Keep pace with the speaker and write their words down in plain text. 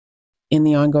In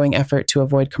the ongoing effort to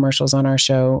avoid commercials on our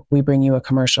show, we bring you a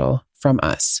commercial from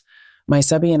us. My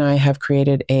subby and I have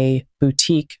created a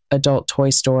boutique adult toy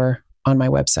store on my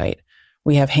website.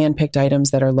 We have handpicked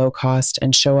items that are low cost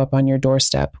and show up on your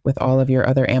doorstep with all of your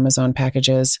other Amazon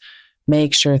packages.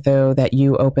 Make sure, though, that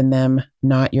you open them,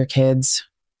 not your kids.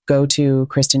 Go to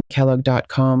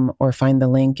kristenkellogg.com or find the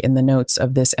link in the notes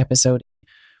of this episode.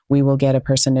 We will get a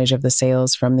percentage of the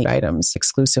sales from the items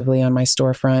exclusively on my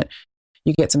storefront.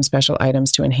 You get some special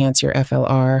items to enhance your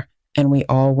FLR, and we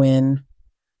all win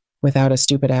without a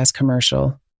stupid-ass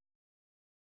commercial.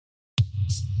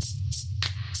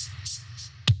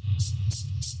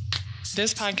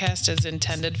 This podcast is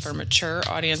intended for mature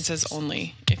audiences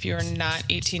only. If you are not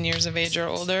 18 years of age or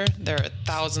older, there are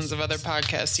thousands of other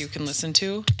podcasts you can listen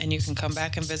to, and you can come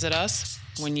back and visit us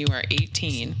when you are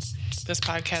 18. This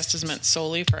podcast is meant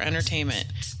solely for entertainment.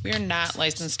 We are not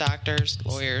licensed doctors,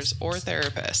 lawyers, or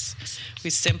therapists.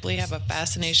 We simply have a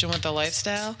fascination with the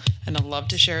lifestyle and a love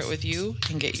to share it with you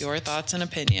and get your thoughts and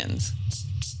opinions.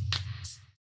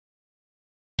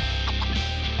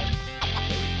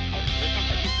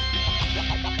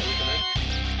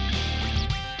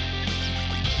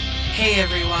 Hey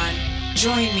everyone,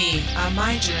 join me on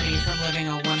my journey from living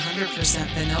a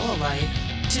 100% vanilla life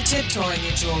to tiptoeing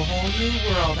into a whole new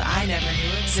world I never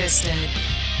knew existed.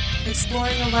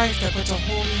 Exploring a life that puts a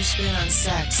whole new spin on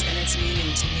sex and its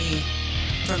meaning to me.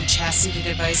 From chastity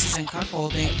devices and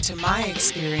cuckolding to my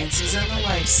experiences in the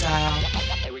lifestyle.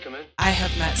 I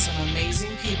have met some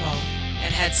amazing people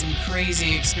and had some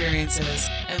crazy experiences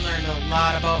and learned a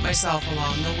lot about myself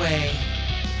along the way.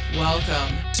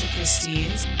 Welcome to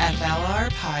Christine's FLR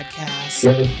Podcast.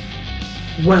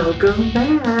 Welcome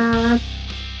back.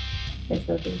 Hey,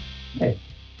 Sophie. Hey.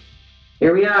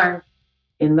 Here we are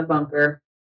in the bunker.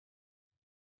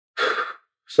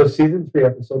 So season 3,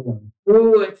 episode 1.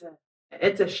 Ooh,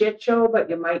 it's a shit show, but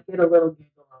you might get a little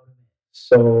giggle out of it.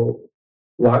 So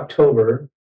October,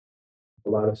 a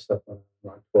lot of stuff on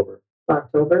October.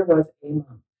 October was a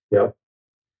month. Yep.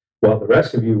 Well, the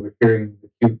rest of you were hearing the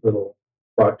cute little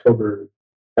October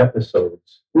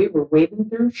episodes. We were wading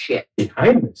through shit.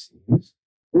 Behind the scenes.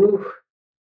 Ooh.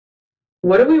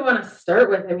 What do we want to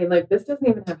start with? I mean, like, this doesn't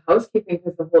even have housekeeping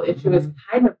because the whole issue is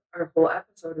kind of, our whole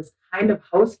episode is kind of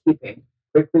housekeeping.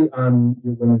 Quickly on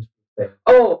your women's thing.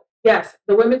 Oh, yes.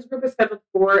 The women's group is scheduled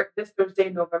for this Thursday,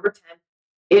 November 10th.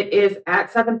 It is at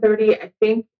 7:30. I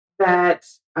think that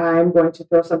I'm going to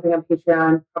throw something on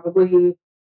Patreon probably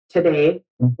today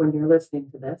when you're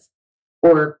listening to this,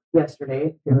 or yesterday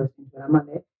if you're listening to it on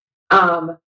Monday.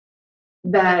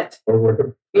 Or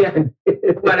whatever. Yeah,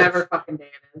 whatever fucking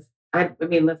day it is. I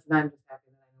mean, listen, I'm just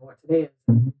happy that I know what today is.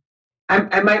 Mm-hmm.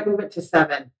 I might move it to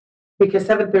 7 because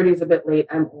 7:30 is a bit late.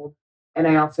 I'm old, and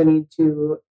I also need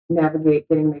to navigate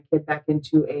getting my kid back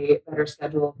into a better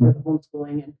schedule for the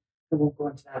homeschooling, and I won't go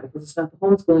into that because it's not the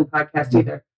homeschooling podcast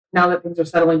either. Now that things are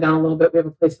settling down a little bit, we have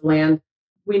a place to land.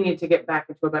 We need to get back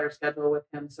into a better schedule with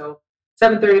him. So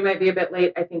 7:30 might be a bit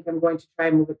late. I think I'm going to try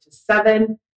and move it to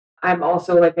 7. I'm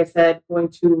also, like I said, going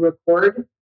to record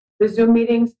the Zoom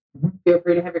meetings. Feel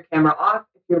free to have your camera off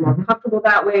if you're more comfortable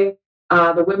that way.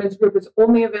 The women's group is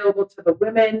only available to the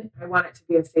women. I want it to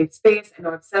be a safe space. I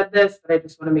know I've said this, but I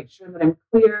just want to make sure that I'm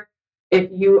clear. If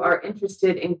you are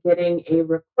interested in getting a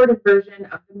recorded version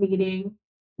of the meeting,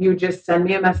 you just send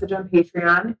me a message on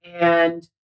Patreon and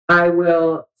I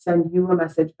will send you a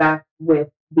message back with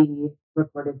the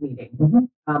recorded meeting.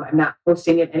 I'm not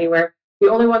posting it anywhere. The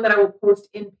only one that I will post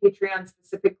in Patreon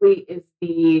specifically is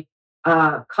the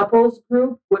couples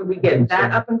group. When we get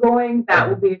that up and going, that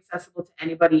will be accessible to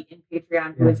anybody in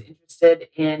Patreon who is interested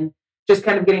in just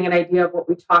kind of getting an idea of what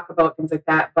we talk about, things like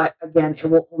that. But again, it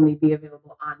will only be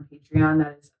available on Patreon.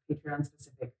 That is a Patreon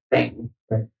specific thing.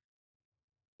 Right.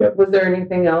 Yep. Was there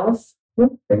anything else? I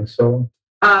think so.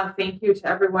 Thank you to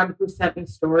everyone who sent me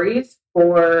stories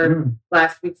for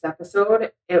last week's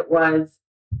episode. It was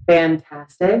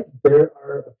fantastic. There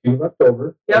are a few left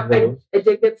over. Yep, I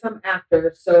did get some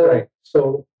after. So, right.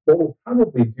 So what we'll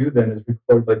probably do then is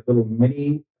record like little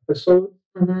mini episodes,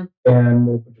 and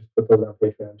we'll just put those on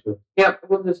Patreon too. Yep,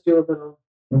 we'll just do a little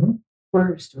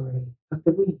horror story of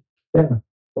the week. Yeah,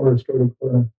 horror story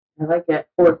corner. I like it.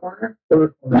 Horror corner.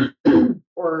 Horror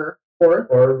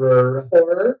corner.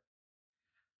 Horror.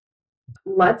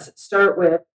 Let's start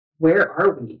with, where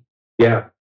are we?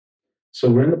 Yeah. So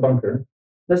we're in the bunker.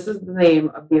 This is the name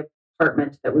of the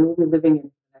apartment that we will be living in for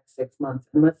the next 6 months.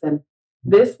 And listen,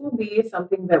 this will be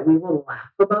something that we will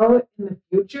laugh about in the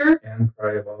future. And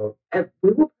cry about. And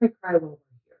we will probably cry while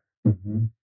we're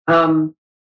here.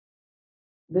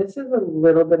 This is a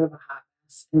little bit of a hot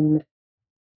mess. And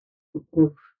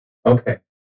okay.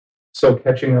 So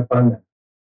catching up on that,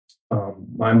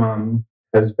 my mom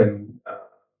has been,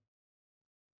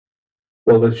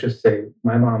 well, let's just say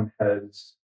my mom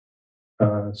has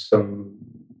some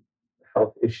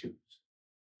health issues.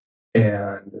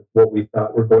 And what we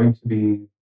thought were going to be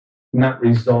not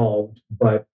resolved,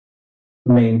 but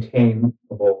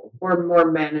maintainable. Or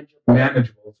more manageable.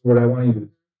 Manageable is what I want to use.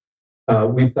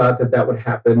 We thought that would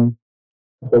happen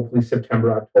hopefully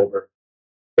September, October.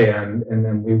 And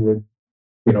then we would,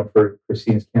 for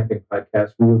Christine's Camping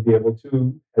Podcast, we would be able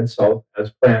to head south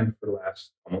as planned for the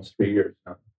last almost 3 years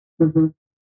now. Mm-hmm.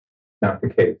 Not the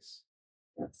case.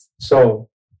 Yes. So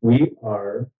we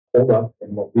are holed up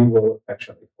in what we will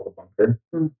affectionately call a bunker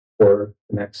for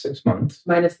the next 6 months.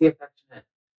 Minus the affectionate.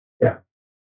 Yeah.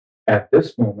 At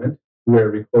this moment, we are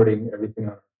recording everything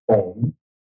on our phone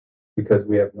because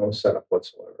we have no setup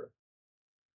whatsoever.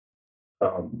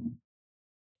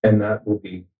 And that will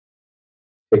be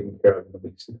taken care of in the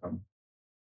weeks to come.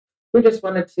 We just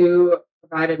wanted to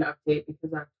provide an update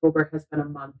because October has been a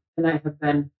month and I have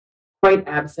been quite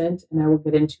absent, and I will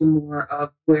get into more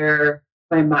of where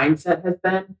my mindset has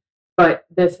been. But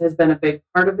this has been a big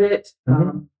part of it,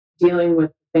 dealing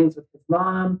with things with his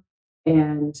mom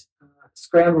and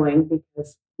scrambling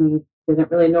because we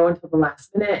didn't really know until the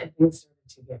last minute and things started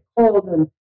to get cold, and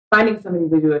finding somebody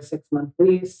to do a 6-month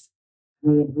lease. I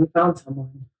mean, we found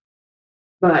someone,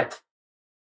 but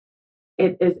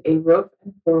it is a roof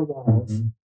and 4 walls.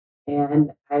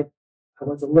 And I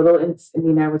was a little,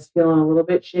 I was feeling a little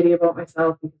bit shitty about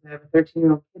myself because I have a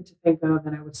 13-year-old kid to think of,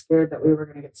 and I was scared that we were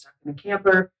going to get stuck in a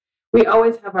camper. We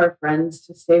always have our friends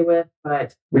to stay with,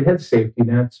 but we had safety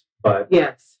nets, but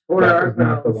yes, or that our was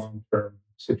not the girls. long-term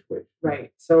situation.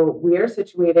 Right. So we are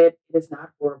situated. It is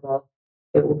not horrible.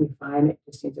 It will be fine. It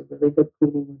just needs a really good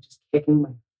cleaning, which is kicking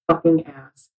my fucking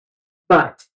ass.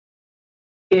 But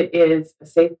it is a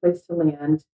safe place to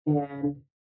land. And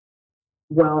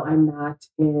while I'm not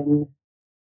in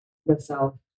the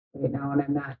South right now and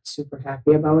I'm not super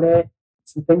happy about it,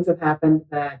 some things have happened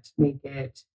that make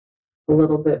it a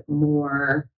little bit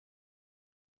more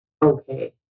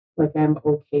okay. Like I'm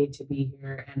okay to be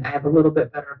here and I have a little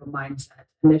bit better of a mindset.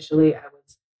 Initially, I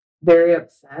was very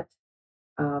upset.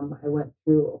 I went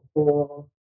through a whole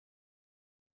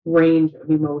range of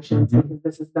emotions because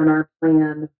this has been our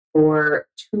plan for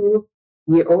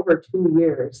over 2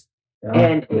 years. Yeah,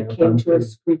 and it came to a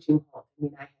screeching halt. I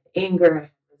mean, I had anger, I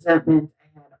had resentment,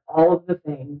 I had all of the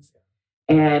things.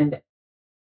 And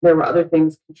there were other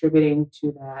things contributing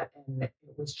to that. And it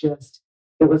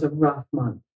was a rough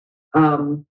month.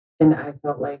 And I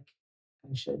felt like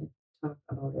I should talk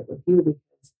about it with you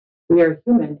because we are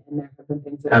human and there have been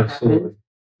things that have happened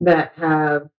that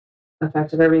have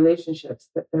affected our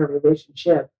relationships,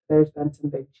 there's been some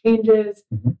big changes.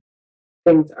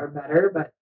 Things are better,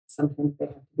 but sometimes they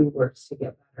have to be worse to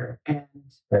get better. And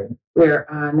we're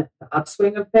on the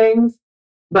upswing of things,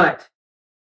 but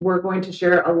we're going to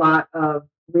share a lot of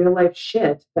real life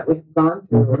shit that we have gone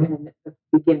through. And the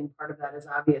beginning part of that is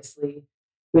obviously,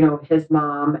 his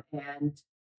mom and,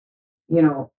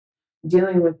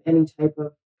 dealing with any type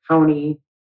of county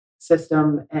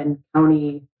system and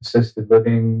county assisted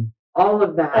living, all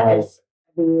of that. I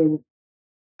mean,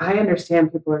 I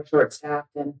understand people are short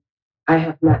staffed and I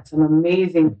have met some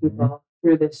amazing people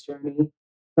through this journey,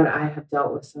 but I have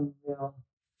dealt with some real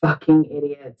fucking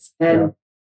idiots. And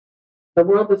the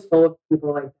world is full of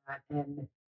people like that. And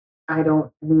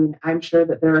I'm sure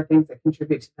that there are things that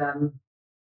contribute to them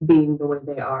being the way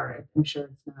they are. I'm sure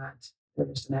it's not, they're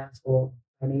just an asshole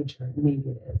by nature.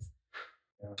 Maybe it is.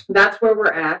 That's where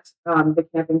we're at. The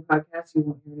camping podcast, you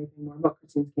won't hear anything more about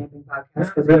Christine's Camping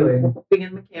Podcast because we won't be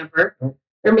in the camper.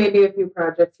 There may be a few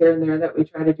projects here and there that we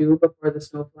try to do before the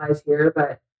snow flies here,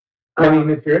 but I mean,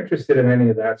 if you're interested in any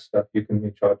of that stuff, you can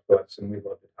reach out to us and we'd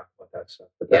love to talk about that stuff.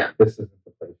 But this isn't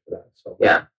the place for that. So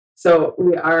so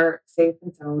we are safe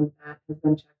and sound. That has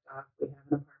been checked off. We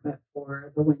have an apartment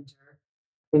for the winter.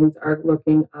 Things are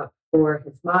looking up for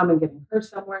his mom and getting her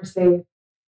somewhere safe.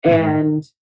 And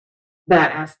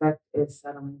that aspect is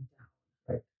settling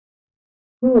down.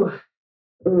 Ooh,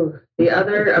 the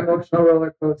other emotional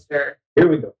roller coaster. Here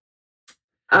we go.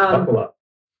 Buckle up.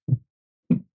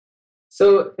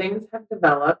 So things have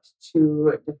developed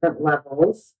to different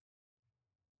levels.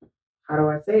 How do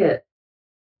I say it?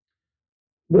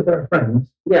 With our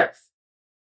friends. Yes.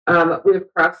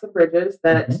 We've crossed the bridges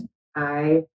that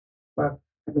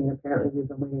apparently we've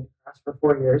been waiting to cross for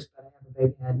 4 years, but I have a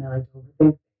big head and I like to overthink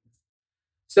things.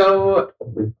 So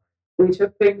we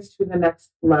took things to the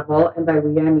next level, and by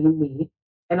we, I mean me.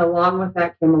 And along with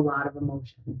that came a lot of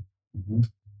emotion.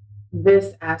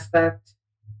 This aspect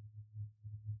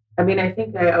I mean, I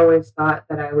think I always thought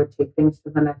that I would take things to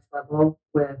the next level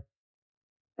with,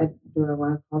 do I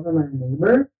want to call them our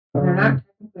neighbor? They're not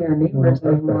technically our neighbors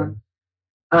anymore.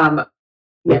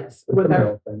 Yes, with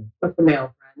the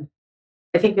male friend.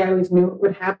 I think I always knew it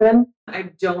would happen.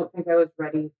 I don't think I was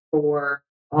ready for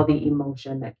all the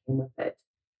emotion that came with it.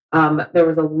 There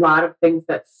was a lot of things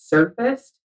that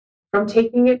surfaced from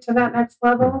taking it to that next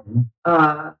level.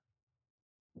 There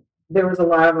was a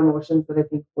lot of emotions that I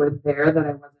think were there that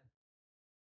I wasn't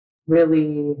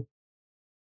really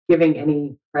giving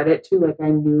any credit to. Like, I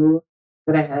knew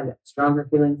that I had stronger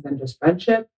feelings than just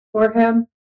friendship for him.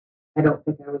 I don't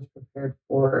think I was prepared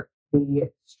for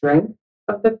the strength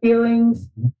of the feelings.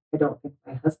 I don't think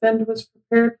my husband was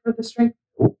prepared for the strength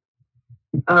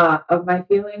of my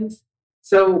feelings.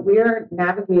 So we're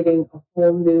navigating a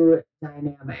whole new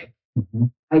dynamic.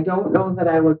 I don't know that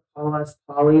I would call us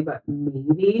poly, but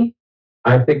maybe.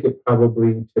 I think it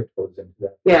probably tiptoes into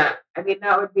that. Yeah, I mean,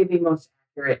 that would be the most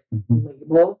accurate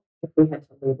label if we had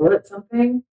to label it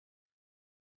something.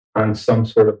 On some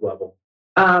sort of level.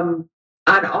 On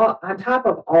top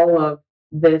of all of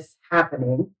this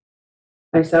happening,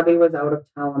 my subby was out of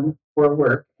town for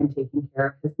work and taking care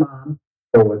of his mom.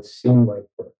 For what seemed like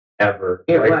forever.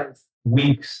 It was.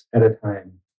 Weeks at a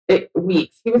time.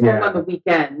 Weeks. He was home on the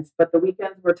weekends, but the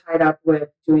weekends were tied up with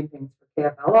doing things for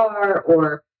KFLR,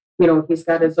 or, he's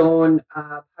got his own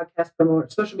podcast promotion,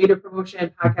 social media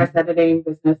promotion, podcast editing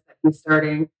business that he's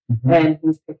starting, and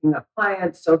he's picking up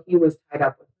clients. So he was tied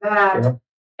up with that. Yeah.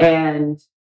 And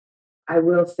I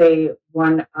will say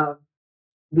one of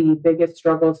the biggest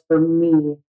struggles for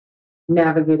me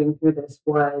navigating through this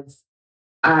was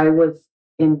I was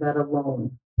in bed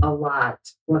alone a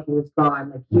lot while he was gone.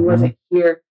 Like, he wasn't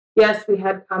here. Yes, we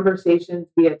had conversations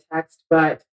via text,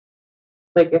 but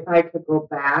like, if I could go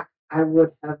back, I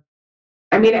would have.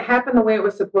 I mean, it happened the way it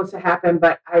was supposed to happen,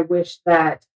 but I wish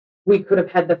that we could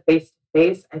have had the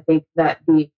face-to-face. I think that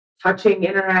the touching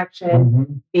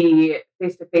interaction, the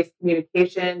face-to-face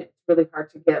communication, it's really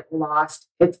hard to get lost.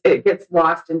 It gets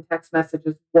lost in text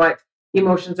messages, what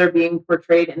emotions are being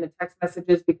portrayed in the text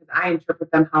messages, because I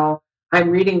interpret them how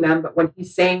I'm reading them. But when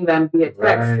he's saying them via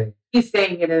text, he's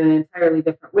saying it in an entirely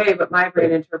different way, but my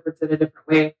brain interprets it a different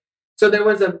way. So there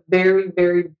was a very,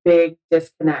 very big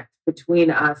disconnect between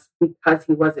us because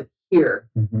he wasn't here.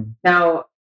 Now,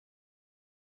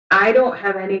 I don't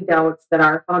have any doubts that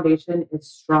our foundation is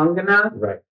strong enough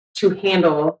to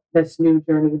handle this new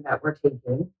journey that we're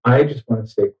taking. I just want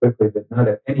to say quickly that not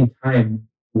at any time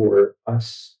were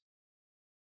us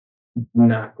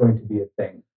not going to be a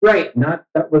thing. Right.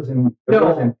 There wasn't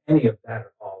any of that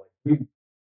at all.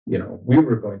 We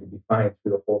were going to be fine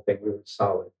through the whole thing. We were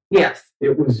solid. Yes.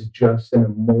 It was just an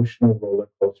emotional roller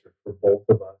coaster for both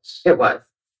of us. It was.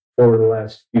 For the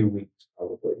last few weeks,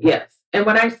 probably. Yes. And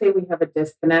when I say we have a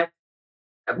disconnect,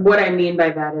 what I mean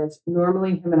by that is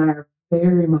normally him and I are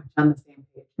very much on the same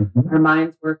page. Our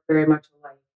minds work very much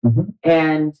alike.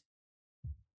 And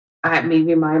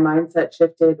maybe my mindset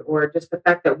shifted, or just the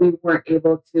fact that we weren't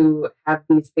able to have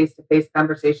these face-to-face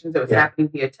conversations. It was happening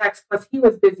via text. Plus, he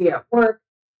was busy at work.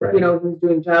 He was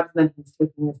doing jobs, and then he's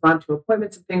taking his mom to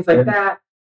appointments and things like that.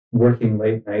 Working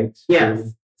late nights. Yes.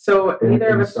 Too. So neither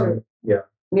of us are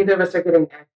getting.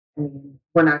 I mean,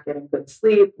 we're not getting good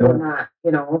sleep. No. We're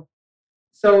not.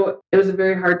 So it was a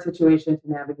very hard situation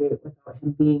to navigate without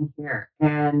him being here,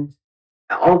 and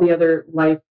all the other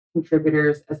life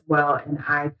contributors as well. And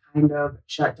I kind of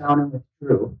shut down and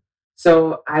withdrew.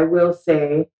 So I will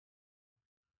say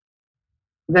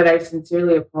that I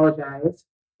sincerely apologize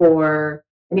for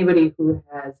anybody who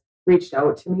has reached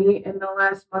out to me in the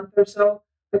last month or so.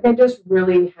 Like, I just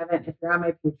really haven't. If you're on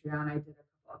my Patreon, I did a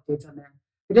couple updates on there.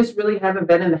 I just really haven't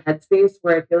been in the headspace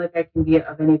where I feel like I can be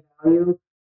of any value,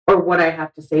 or what I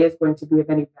have to say is going to be of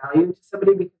any value to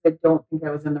somebody, because I don't think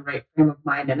I was in the right frame of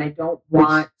mind. And I don't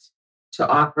want to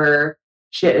offer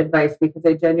shit advice, because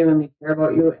I genuinely care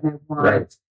about you and I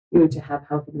want you to have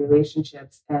healthy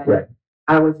relationships. And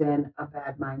I was in a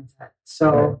bad mindset.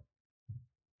 So,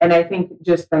 and I think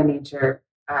just by nature,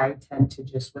 I tend to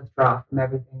just withdraw from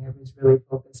everything. I was really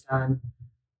focused on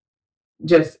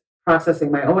just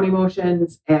processing my own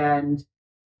emotions and,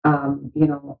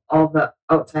 all the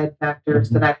outside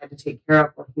factors that I had to take care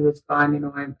of while he was gone.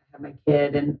 I have my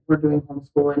kid and we're doing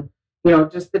homeschool, and,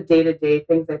 just the day-to-day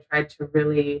things. I tried to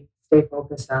really stay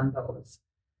focused on those.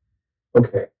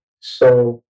 Okay.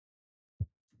 So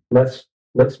let's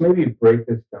maybe break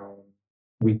this down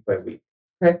week by week.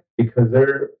 Okay. Because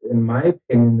in my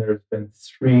opinion, there's been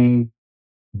 3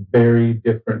 very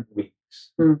different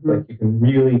weeks. Like, you can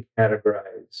really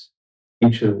categorize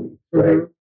each of the weeks, right?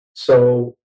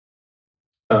 So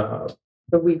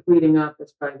The week leading up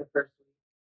is probably the first week.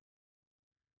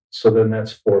 So then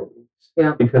that's 4 weeks.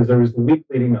 Yeah. Because there was the week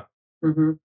leading up.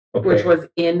 Mm-hmm. Okay. Which was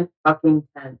in fucking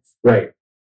tense. Right.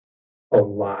 A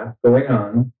lot going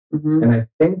on. Mm-hmm. And I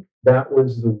think that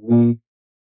was the week.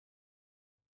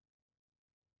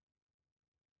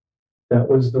 That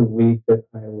was the week that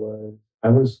I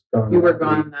was gone. You were that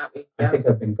gone week. that week. I Yep. think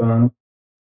I've been gone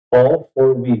all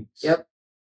 4 weeks. Yep.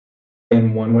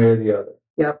 In one way or the other.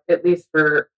 Yep. At least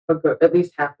for at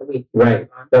least half the week. Right.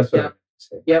 That's what Yep. I'm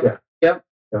saying. Yep. Yeah. Yep.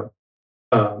 Yep.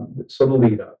 So the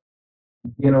lead up.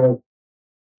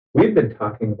 We've been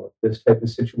talking about this type of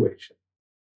situation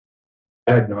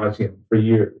ad nauseum for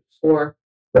years. Or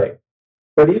Right.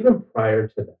 But even prior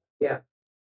to that. Yeah.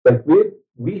 Like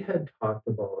we had talked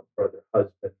about brother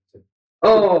husbands and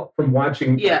from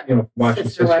watching Yeah. Watching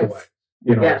Sister Sister Wives. Wives.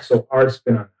 Yes. So our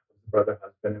spin on that was brother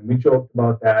husband. And we joked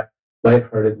about that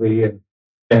lightheartedly and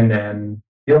then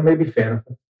maybe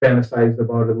fantasized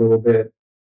about it a little bit.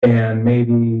 And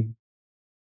maybe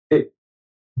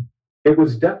it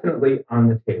was definitely on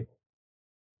the table.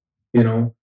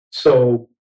 So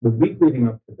the week leading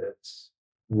up to this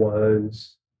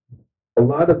was a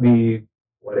lot of the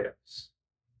what ifs.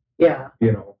 yeah.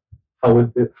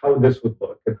 How this would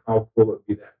look and how cool it would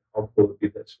be that, how cool it would be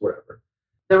this, whatever.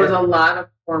 There was a lot of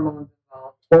hormones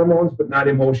involved. Hormones, but not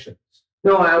emotions.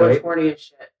 No, I was Right? horny as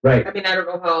shit. Right. I mean, I don't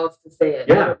know how else to say it.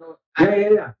 Yeah. I don't know.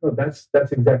 Yeah. No, that's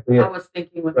exactly I it. was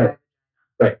thinking with Right.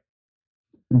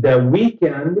 The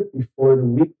weekend before the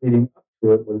week leading up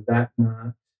to it, was that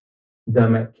not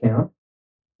them at camp?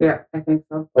 Yeah, I think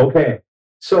so. Okay.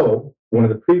 So one of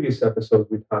the previous episodes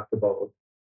we talked about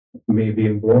me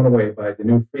being blown away by the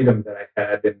new freedom that I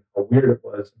had and how weird it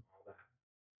was and all that.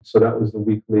 So that was the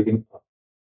week leading up.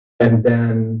 And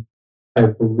then I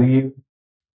believe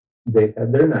they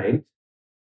had their night.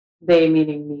 They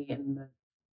meaning me and the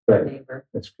Right. neighbor,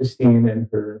 It's Christine and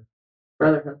her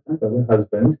brother, husband. other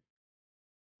husband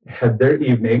had their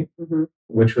evening, Mm-hmm.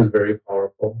 which was very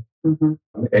powerful. Mm-hmm.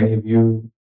 Any of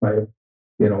you, my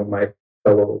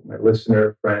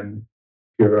listener, friend,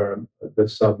 you're the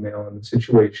sub male in the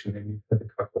situation and you've had the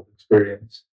cuckold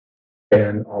experience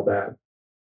and all that,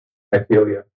 I feel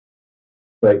you.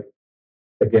 Like,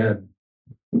 again,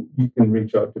 you can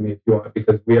reach out to me if you want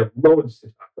because we have loads to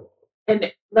talk about.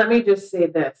 And let me just say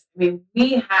this. I mean,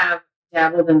 we have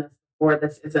dabbled in this before.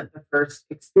 This isn't the first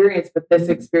experience, but this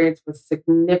experience was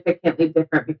significantly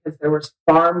different because there was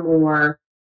far more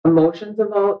emotions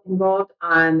involved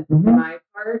on my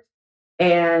part.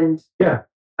 And Yeah.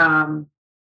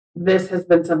 this has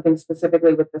been something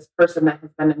specifically with this person that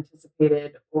has been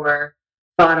anticipated or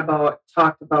thought about,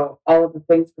 talked about, all of the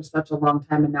things for such a long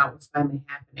time, and now it was finally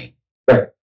happening. Right.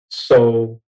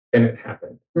 So, and it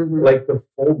happened. Mm-hmm. Like the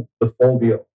full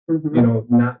deal.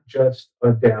 Mm-hmm. Not just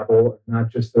a dabble, not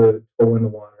just a toe in the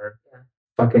water,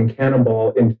 fucking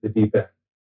cannonball into the deep end.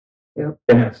 Yep.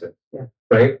 In essence. Yeah.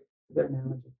 Right? Good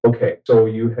analogy. Okay. So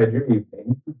you had your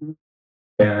evening Mm-hmm.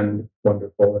 and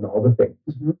wonderful and all the things,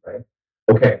 Mm-hmm. right?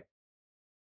 Okay.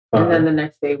 And then the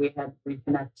next day we had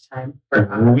reconnect time for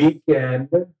the us. weekend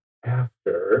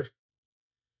after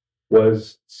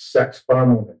was sex farm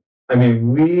moment. I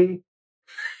mean,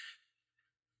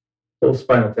 little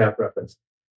Spinal Tap reference.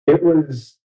 It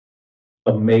was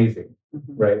amazing,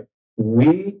 Mm-hmm. right?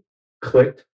 We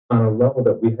clicked on a level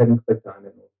that we hadn't clicked on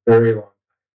in a very long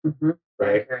time, Mm-hmm.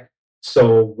 right? Right.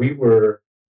 So we were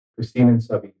Christine and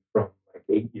Subby from like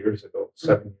 8 years ago,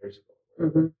 7 years ago.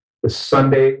 Mm-hmm. The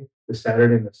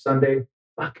Saturday and the Sunday,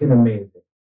 fucking amazing.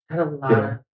 Had a lot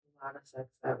of sex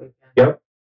that weekend. Yep.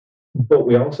 But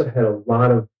we also had a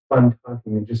lot of fun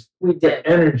talking and just We did the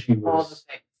energy all the was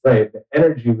things. right. The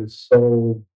energy was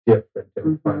so different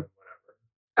and fun and whatever.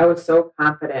 I was so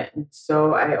confident, and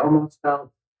so I almost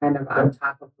felt kind of on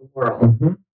top of the world.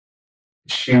 Mm-hmm.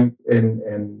 Shoot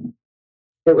and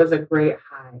It was a great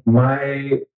high.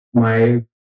 my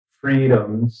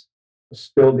freedoms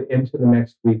spilled into the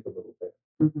next week a little bit.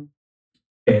 Mm-hmm.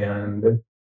 And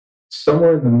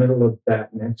somewhere in the middle of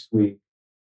that next week,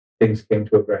 things came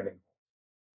to a grinding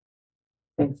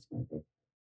halt. Thanks to my baby.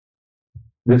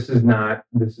 This is not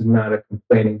a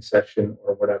complaining session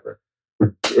or whatever.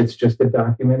 It's just a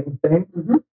documenting thing.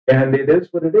 Mm-hmm. And it is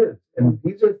what it is. And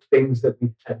these are things that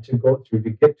we had to go through to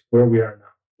get to where we are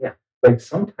now. Yeah. Like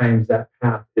sometimes that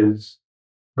path goes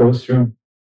through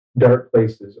dark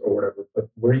places or whatever, but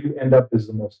where you end up is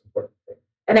the most important thing.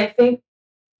 And I think,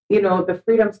 the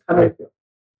freedoms I coming feel.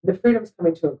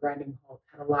 to a grinding halt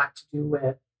had a lot to do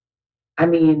with, I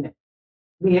mean,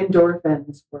 the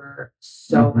endorphins were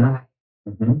so Mm-hmm. high,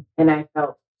 Mm-hmm. and I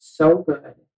felt so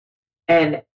good.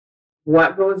 And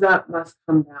what goes up must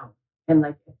come down. And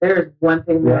like, if there is one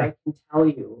thing that I can tell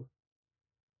you,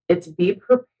 it's be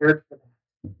prepared for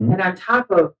that. Mm-hmm. And on top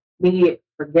of me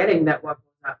forgetting that what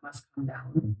goes up must come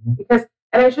down, because,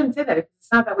 and I shouldn't say that because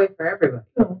it's not that way for everybody,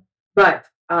 but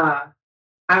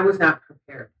I was not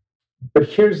prepared. But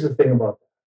here's the thing about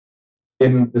that.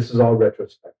 And this is all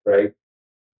retrospect, right?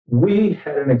 We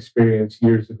had an experience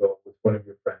years ago with one of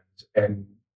your friends, and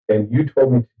you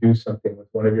told me to do something with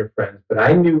one of your friends, but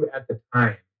I knew at the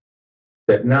time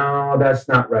that no, that's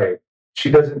not right. She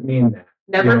doesn't mean that.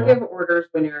 Never give orders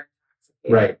when you're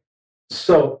intoxicated. Right.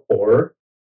 So, or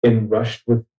in rushed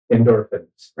with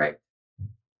endorphins. Right.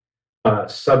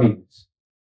 Subbies.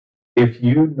 If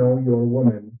you know your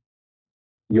woman,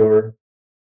 your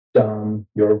dom,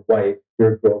 your wife,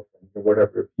 your girlfriend, or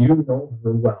whatever, if you know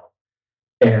her well,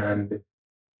 and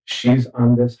she's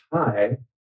on this high,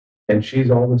 and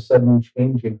she's all of a sudden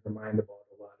changing her mind about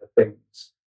a lot of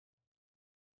things,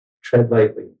 tread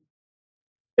lightly.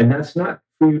 And that's not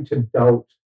for you to doubt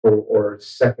or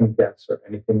second guess or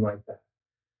anything like that.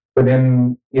 But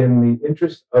in the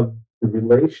interest of the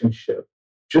relationship,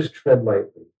 just tread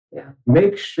lightly. Yeah.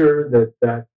 Make sure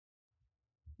that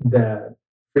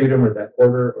freedom or that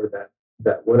order or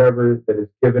that whatever that is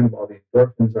given while the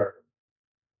endorphins are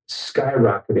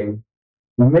skyrocketing,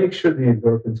 make sure the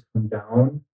endorphins come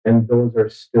down and those are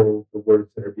still the words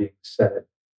that are being said,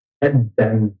 and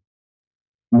then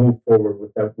move forward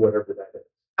with that, whatever that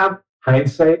is.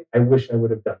 Hindsight, I wish I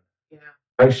would have done that.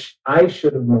 Yeah. I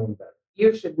should have known better.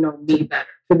 You should know me better.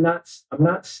 I'm not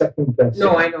second guessing.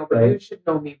 No, I know, but right? you should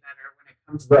know me better when it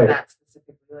comes to that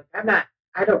specifically.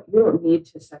 Like you don't need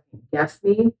to second guess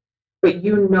me, but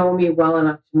you know me well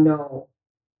enough to know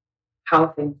how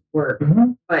things work.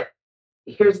 Mm-hmm. But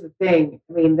here's the thing.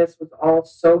 I mean, this was all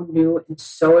so new and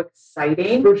so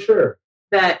exciting. For sure.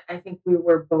 That I think we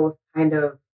were both kind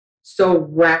of so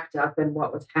wrapped up in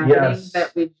what was happening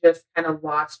that we just kind of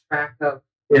lost track of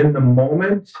in the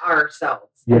moment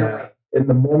ourselves. In a way. In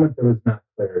the moment there was not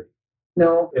clarity.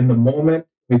 No. In the moment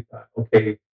we thought,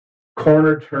 okay,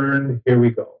 corner turned, here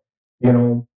we go.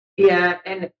 Yeah,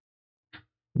 and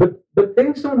but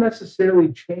things don't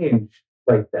necessarily change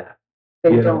like that.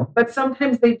 They don't. But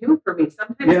sometimes they do for me.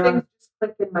 Sometimes things just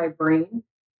click in my brain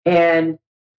and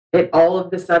it all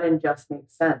of a sudden just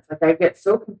makes sense. Like I get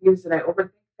so confused and I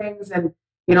overthink things and,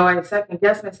 I second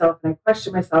guess myself and I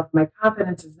question myself. My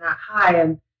confidence is not high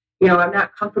and, I'm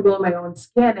not comfortable in my own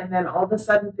skin. And then all of a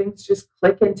sudden things just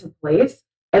click into place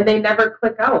and they never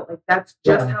click out. Like that's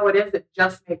just how it is. It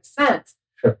just makes sense.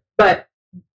 Sure. But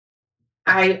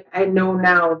I know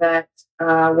now that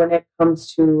when it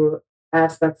comes to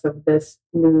aspects of this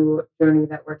new journey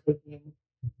that we're taking,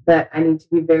 that I need to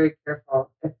be very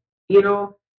careful.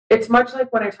 It's much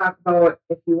like when I talk about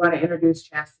if you want to introduce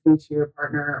chastity to your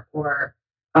partner or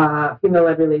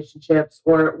female-led relationships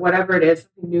or whatever it is,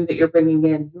 something new that you're bringing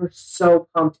in, you're so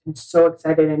pumped and so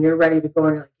excited and you're ready to go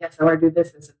and you're like, yes, I want to do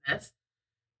this, this, and this.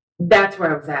 That's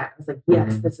where I was at. I was like,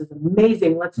 yes, this is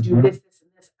amazing. Let's do this, this,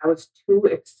 and this. I was too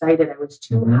excited. I was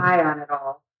too high on it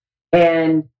all.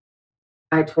 And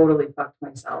I totally fucked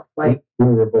myself. Like we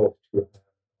were both too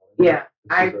high. Yeah.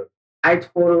 I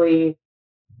totally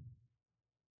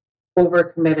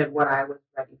overcommitted what I was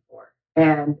ready for.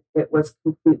 And it was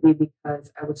completely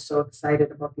because I was so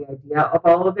excited about the idea of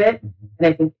all of it.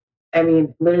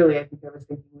 And literally, I think I was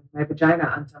thinking with my vagina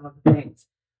on some of the things.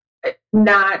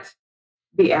 Not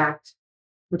the act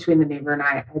between the neighbor and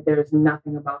I. There's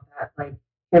nothing about that. Like,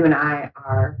 him and I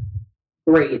are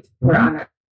great. We're on it.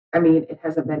 It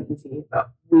hasn't been easy,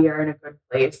 but we are in a good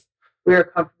place. We are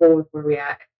comfortable with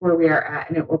where we are at,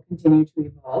 and it will continue to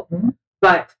evolve.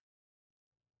 But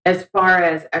as far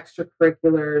as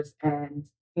extracurriculars and,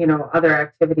 other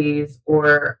activities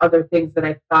or other things that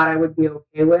I thought I would be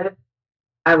okay with,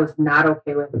 I was not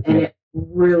okay with. And it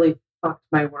really fucked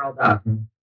my world up.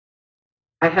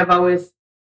 I have always...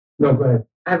 No, go ahead.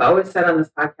 I've always said on this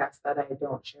podcast that I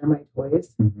don't share my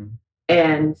toys.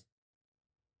 And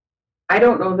I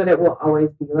don't know that it will always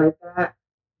be like that,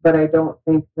 but I don't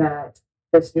think that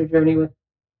this new journey with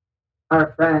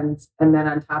our friends, and then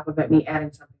on top of it, me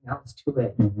adding something else to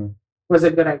it, was a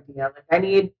good idea.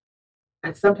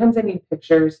 Like sometimes I need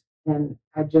pictures, and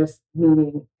I just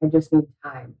need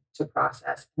time to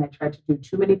process. And I tried to do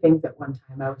too many things at one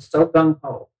time. I was so gung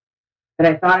ho, and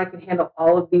I thought I could handle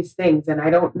all of these things. And I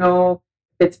don't know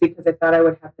if it's because I thought I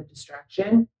would have the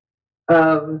distraction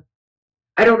of,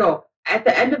 I don't know. At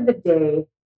the end of the day,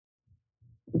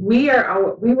 we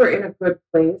were in a good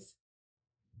place,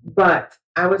 but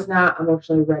I was not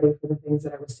emotionally ready for the things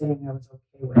that I was saying I was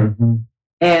okay with.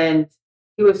 And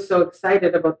he was so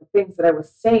excited about the things that I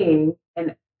was saying,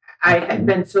 and I had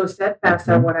been so steadfast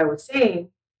on what I was saying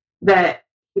that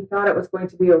he thought it was going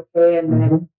to be okay. And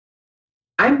then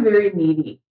I'm very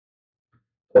needy.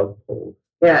 Plug pulled.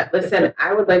 Yeah, listen,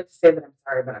 I would like to say that I'm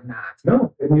sorry, but I'm not.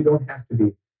 No, and you don't have to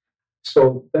be.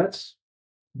 So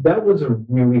that was a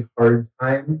really hard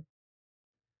time.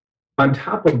 On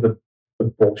top of the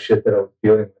bullshit that I was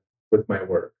dealing with my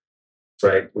work,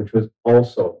 right? Which was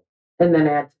also And then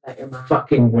add to that your mom.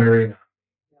 fucking wearing on.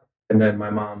 And then my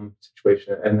mom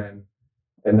situation, and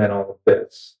then all of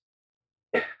this.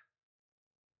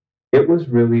 It was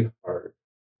really hard.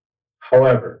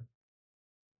 However,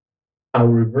 I'll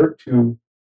revert to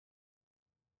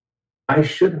I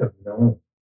should have known.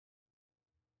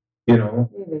 You know,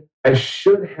 Maybe. I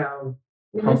should have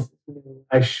You pumped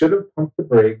missed- the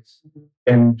brakes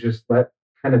and just let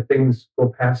kind of things go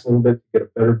past a little bit to get a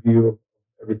better view of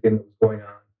everything that was going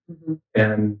on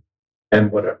and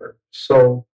whatever.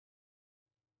 So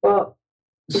Well,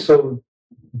 so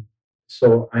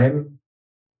I'm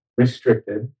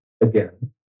restricted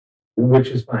again, which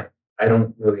is fine. I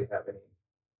don't really have any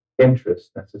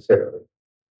interest necessarily.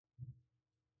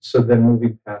 So then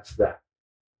moving past that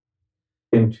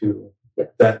into yes.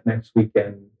 that next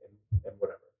weekend and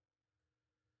whatever.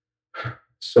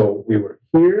 So we were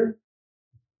here,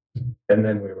 and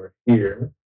then we were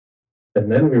here,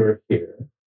 and then we were here.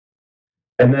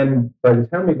 And then by the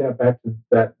time we got back to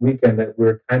that weekend, that we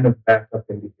were kind of back up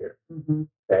into here.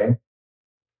 Okay.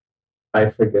 I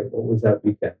forget what was that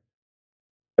weekend.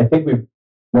 I think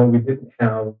we didn't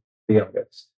have the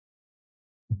youngest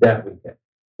that weekend.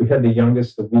 We had the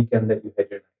youngest the weekend that you had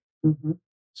your night.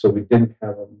 So we didn't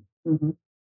have them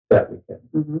that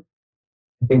weekend.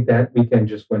 I think that weekend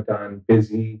just went on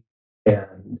busy,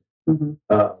 and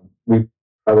we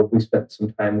probably spent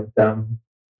some time with them.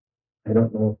 I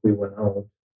don't know if we went out.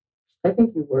 I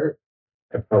think you worked.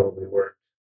 I probably worked.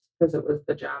 Because it was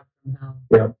the job from now.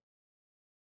 Yeah.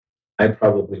 I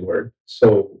probably worked.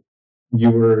 So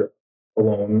you were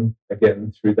alone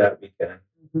again through that weekend.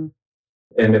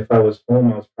 And if I was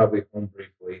home, I was probably home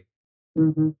briefly.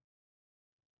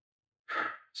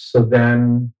 So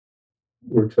then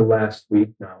we're to last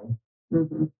week now.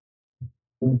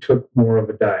 We took more of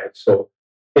a diet. So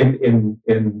in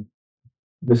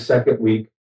the second week,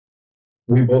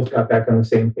 we both got back on the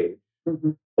same page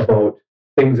about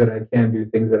things that I can do,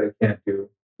 things that I can't do,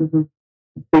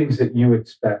 things that you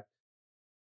expect.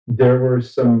 There were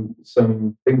some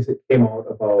things that came out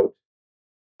about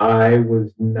I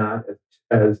was not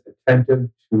as attentive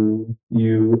to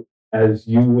you as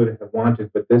you would have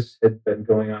wanted, but this had been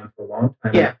going on for a long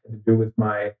time. Yeah. It had to do with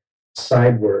my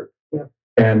side work. Yeah.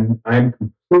 And I'm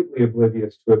completely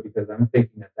oblivious to it because I'm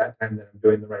thinking at that time that I'm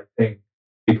doing the right thing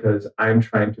because I'm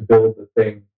trying to build the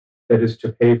thing that is to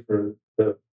pay for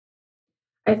the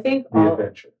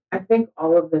adventure. I think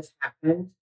all of this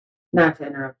happened, not to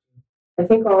interrupt you. I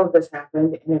think all of this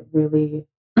happened and it really,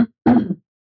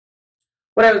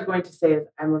 what I was going to say is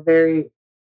I'm a very,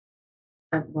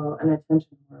 well, an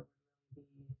attention whore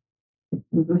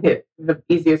would be the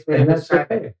easiest way to And that's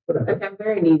describe it. okay. Whatever. Like I'm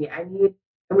very needy. And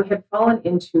we had fallen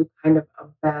into kind of a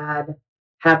bad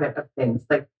habit of things.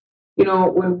 Like, you know,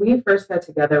 when we first got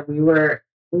together, we would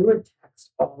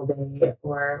text all day,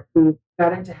 or we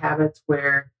got into habits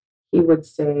where he would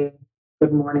say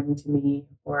good morning to me,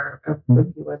 or if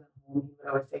he wasn't home, he would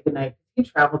always say good night. He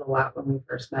traveled a lot when we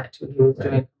first met too. He was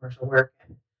doing commercial work,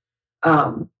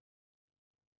 and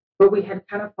but we had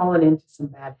kind of fallen into some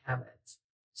bad habits.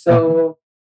 So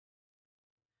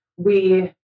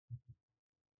we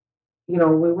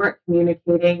weren't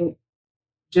communicating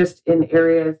just in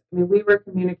areas. I mean, we were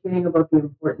communicating about the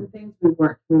important things. We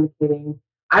weren't communicating.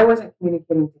 I wasn't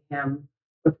communicating to him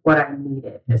with what I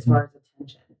needed as far as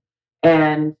attention.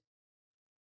 And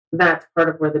that's part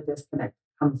of where the disconnect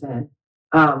comes in.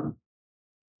 A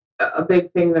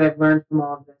big thing that I've learned from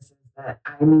all of this is that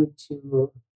I need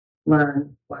to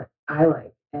learn what I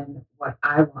like and what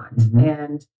I want.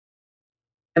 And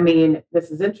I mean,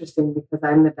 this is interesting because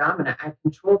I'm the dominant. I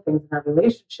control things in our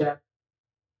relationship.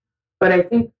 But I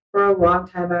think for a long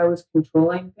time, I was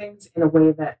controlling things in a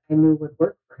way that I knew would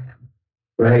work for him.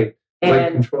 Right. And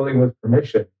like controlling with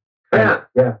permission. Yeah.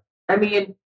 Yeah. I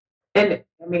mean, I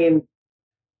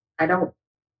don't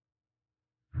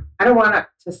want it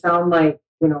to sound like,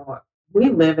 we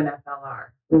live in FLR.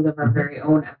 We live our very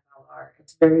own FLR.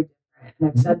 It's very different. And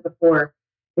I've said before,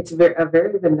 it's a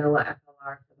very vanilla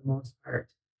FLR for the most part.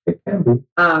 It can be.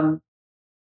 And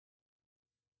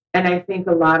I think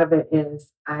a lot of it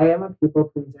is I am a people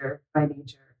pleaser by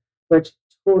nature, which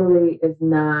totally is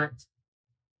not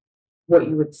what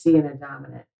you would see in a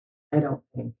dominant, I don't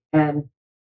think. And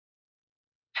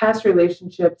past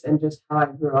relationships and just how I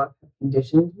grew up have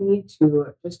conditioned me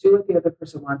to just do what the other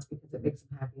person wants because it makes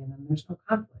them happy, and then there's no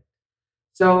conflict.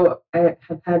 So I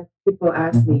have had people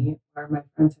ask me, or my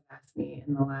friends have asked me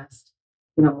in the last,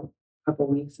 couple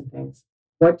weeks and things,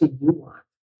 what do you want?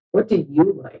 What do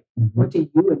you like? What do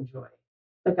you enjoy?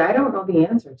 Like, I don't know the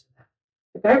answer to that.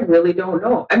 Like, I really don't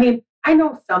know. I mean, I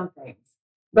know some things,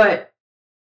 but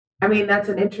I mean, that's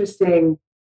an interesting,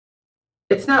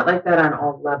 it's not like that on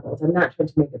all levels. I'm not trying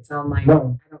to make it sound like,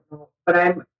 No. I don't know, but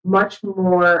I'm much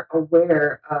more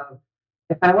aware of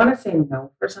if I want to say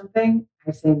no for something,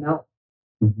 I say no.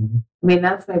 I mean,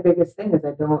 that's my biggest thing is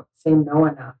I don't say no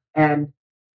enough. And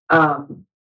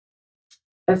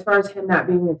as far as him not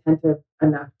being attentive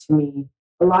enough to me,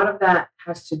 a lot of that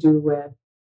has to do with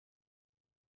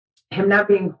him not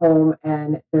being home,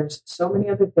 and there's so many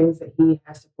other things that he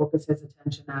has to focus his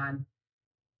attention on.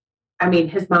 I mean,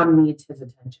 his mom needs his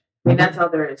attention. I mean, that's all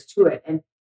there is to it. And,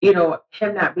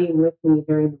 him not being with me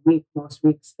during the week, most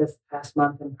weeks this past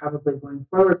month and probably going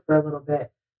forward for a little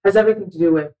bit, has everything to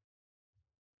do with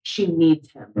she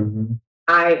needs him.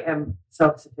 I am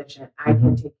self-sufficient. I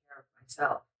can take care of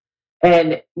myself.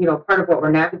 And, part of what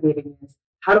we're navigating is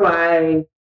how do I,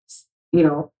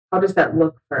 how does that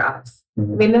look for us? I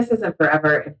mean, this isn't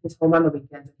forever, and he's home on the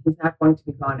weekends, and he's not going to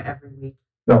be gone every week,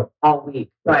 all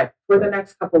week. But for the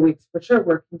next couple of weeks, for sure,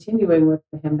 we're continuing with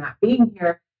him not being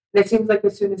here. And it seems like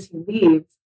as soon as he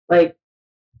leaves, like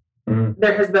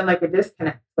there has been like a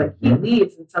disconnect. Like he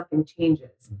leaves and something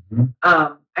changes.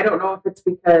 I don't know if it's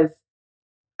because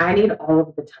I need all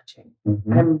of the touching.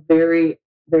 I'm very,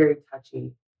 very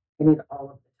touchy. I need all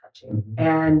of the touching,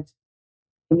 and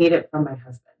I need it from my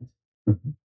husband.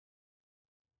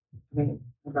 I mean,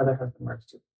 my brother husband works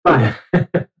too, but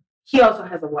he also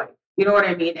has a wife. You know what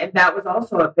I mean? And that was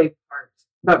also a big part.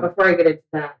 But before I get into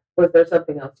that, was there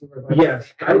something else you were going to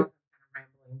say?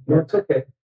 No, it's okay.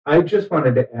 I just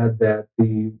wanted to add that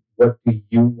the what do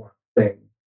you want thing,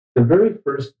 the very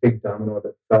first big domino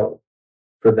that fell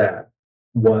for that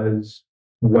was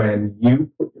when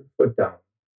you put your foot down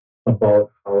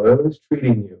about how I was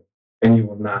treating you, and you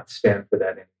will not stand for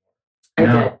that anymore.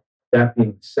 Now, that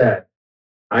being said,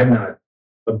 I'm not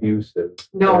abusive.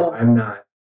 No. I'm not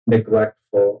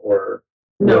neglectful or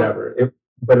whatever.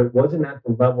 But it wasn't at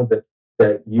the level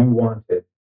that you wanted,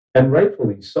 and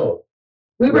rightfully so.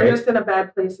 We were just in a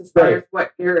bad place as far as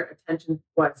what your attention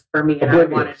was for me, and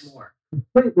oblivious. I wanted more.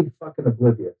 Completely fucking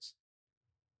oblivious.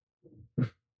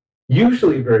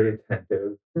 Usually very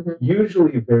attentive.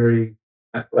 Usually very,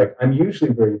 I'm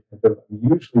usually very attentive.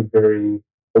 I'm usually very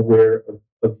aware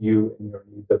of you and your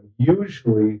needs. I'm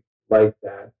usually like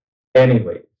that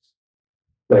anyways.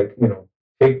 Like,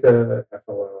 take the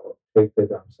FLL, take the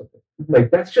dump something. Like,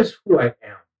 that's just who I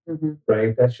am,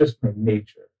 right? That's just my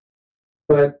nature.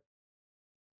 But,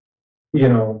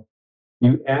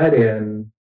 you add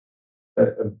in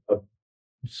an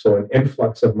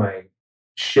influx of my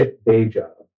shit day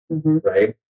job,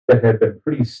 right? That had been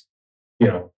pretty,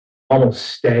 almost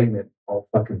stagnant all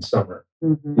fucking summer.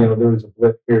 There was a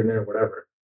blip here and there, whatever.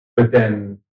 But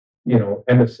then,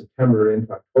 end of September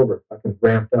into October, fucking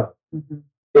ramped up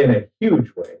in a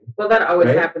huge way. Well, that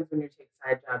always happens when you take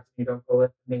side jobs and you don't go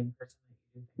with the main person.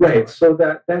 Right. So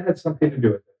that had something to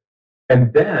do with it.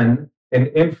 And then an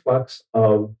influx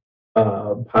of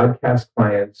podcast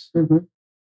clients.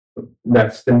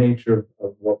 That's the nature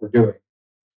of what we're doing.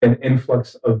 An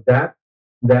influx of that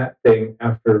thing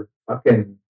after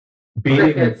fucking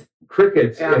beating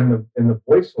crickets in the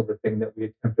voiceover thing that we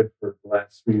attempted for the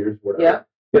last 3 years, whatever.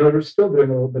 We're still doing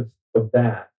a little bit of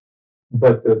that,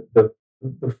 but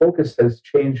the focus has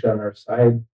changed on our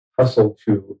side hustle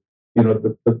to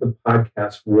the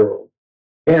podcast world,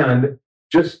 and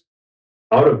just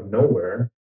out of nowhere,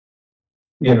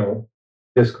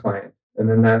 this client, and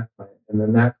then that client, and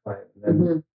then that client, and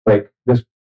then like this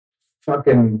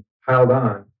fucking piled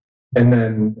on, and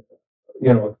then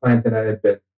a client that I had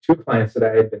been, two clients that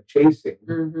I had been chasing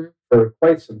for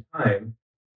quite some time,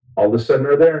 all of a sudden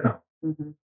are there now.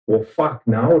 Well, fuck,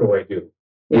 now what do I do?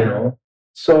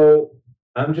 So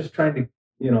I'm just trying to,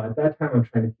 at that time, I'm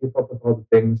trying to keep up with all the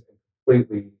things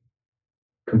and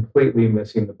completely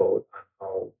missing the boat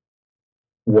on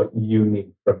what you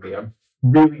need from me. I'm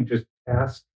really just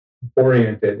task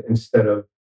oriented instead of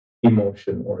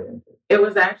emotion oriented. It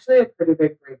was actually a pretty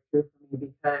big breakthrough for me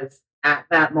because at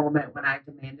that moment when I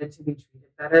demanded to be treated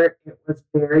better, it was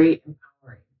very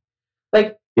empowering.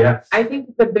 Like, yes, I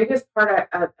think the biggest part,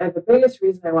 the biggest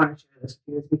reason I want to share this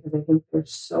with you is because I think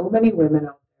there's so many women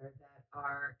out there that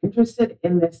are interested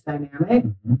in this dynamic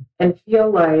and feel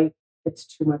like it's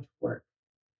too much work.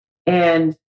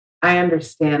 And I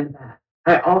understand that.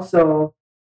 I also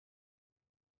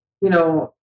you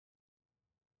know,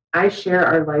 I share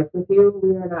our life with you.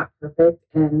 We are not perfect.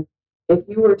 And if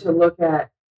you were to look at,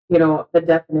 you know, the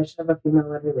definition of a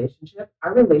female-led relationship,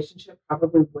 our relationship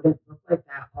probably wouldn't look like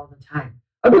that all the time.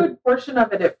 A good portion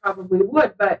of it probably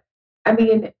would. But I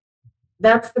mean,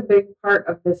 that's the big part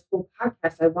of this whole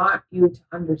podcast. I want you to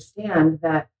understand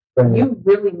that you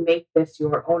really make this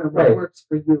your own and what works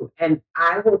for you. And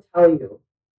I will tell you,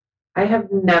 I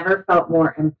have never felt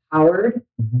more empowered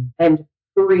and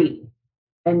free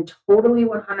and totally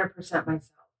 100%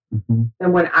 myself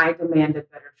than when I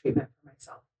demanded better treatment for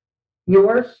myself.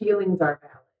 Your feelings are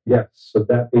valid. Yes. So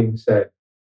that being said,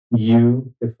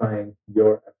 you define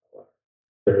your FLR.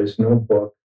 There is no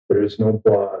book, there is no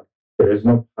blog, there is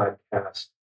no podcast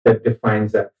that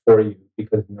defines that for you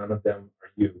because none of them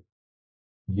are you.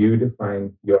 You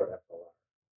define your FLR.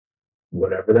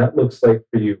 Whatever that looks like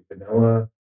for you, vanilla,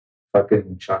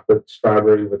 fucking chocolate,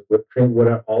 strawberry with whipped cream,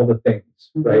 whatever, all the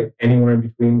things, right? Anywhere in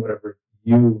between, whatever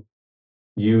you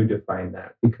define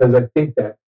that. Because I think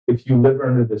that if you live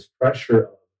under this pressure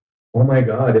of, oh my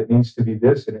God, it needs to be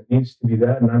this and it needs to be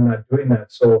that, and I'm not doing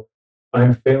that, so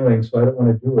I'm failing, so I don't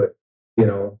want to do it. You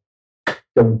know,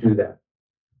 don't do that.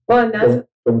 Well, and that's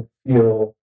don't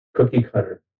feel cookie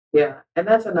cutter. Yeah, and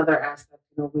that's another aspect.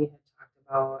 You know, we had talked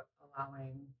about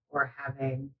allowing or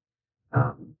having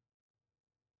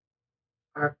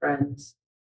our friends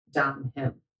dom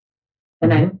him,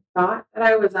 and I thought that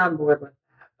I was on board with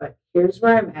that. But here's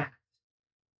where I'm at.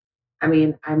 I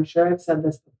mean, I'm sure I've said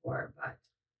this before, but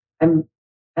I'm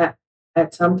at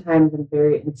sometimes I'm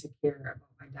very insecure about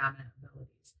my dominant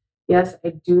abilities. Yes, I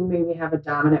do maybe have a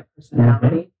dominant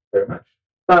personality, very much,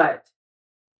 but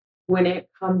when it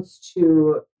comes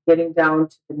to getting down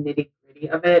to the nitty-gritty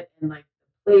of it and like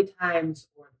the play times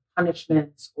or the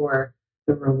punishments or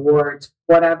the rewards,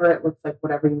 whatever it looks like,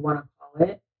 whatever you want to call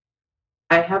it,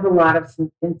 I have a lot of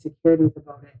some insecurities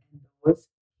about it, and those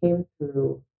came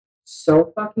through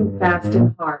so fucking fast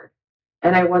and hard,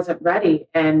 and I wasn't ready.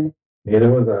 And neither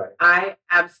was I. I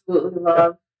absolutely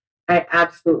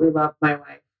love my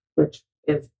wife, which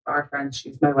is our friend.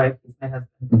 She's my wife. He's my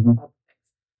husband. All the things.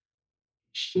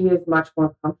 She is much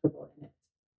more comfortable in it,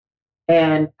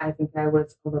 and I think I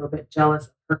was a little bit jealous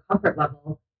of her comfort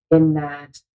level in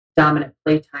that dominant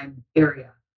playtime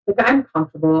area. Like, I'm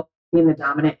comfortable being the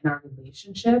dominant in our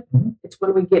relationship. It's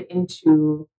when we get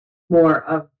into more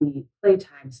of the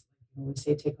playtimes. We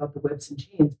say take out the whips and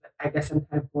chains, but I guess I'm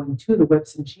kind of going to the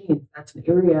whips and chains. That's an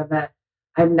area that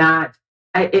I'm not,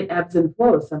 it ebbs and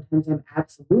flows. Sometimes I'm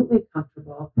absolutely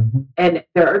comfortable, and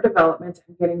there are developments.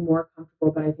 I'm getting more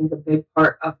comfortable, but I think a big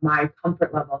part of my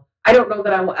comfort level, I don't know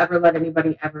that I will ever let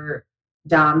anybody ever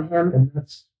dom him,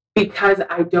 because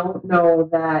I don't know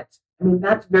that, I mean,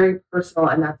 that's very personal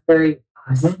and that's very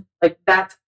us. Like,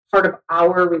 that's part of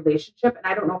our relationship, and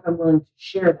I don't know if I'm willing to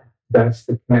share that. That's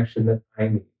the connection that I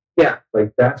need. Yeah.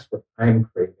 Like, that's what I'm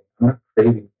craving. I'm not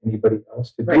craving anybody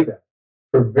else to do that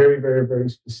for very, very, very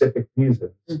specific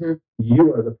reasons.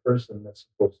 You are the person that's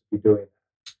supposed to be doing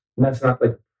that. And that's not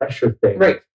like a pressure thing.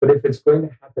 Right. But if it's going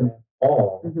to happen at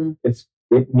all,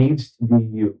 it needs to be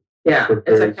you. Yeah.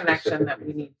 It's a connection that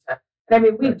we need to. And I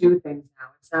mean, we do things now.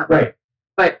 It's not like,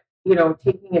 but, you know,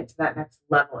 taking it to that next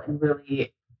level and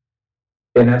really,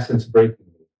 in essence, breaking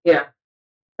you. Yeah.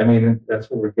 I mean,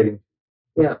 that's what we're getting.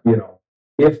 Yeah. You know,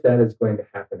 if that is going to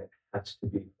happen, it has to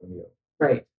be from you.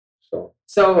 Right.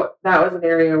 So that was an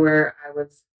area where I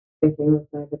was thinking with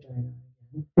my vagina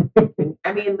again.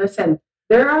 I mean, listen,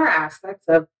 there are aspects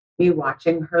of me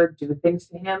watching her do things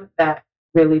to him that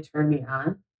really turn me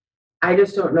on. I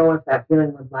just don't know if that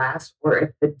feeling would last, or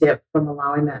if the dip from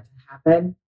allowing that to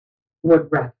happen would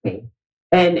wreck me.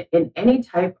 And in any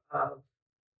type of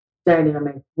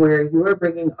dynamic where you are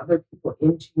bringing other people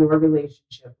into your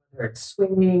relationship, whether it's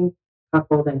swinging,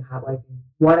 cuckolding, hot wifing,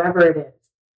 whatever it is,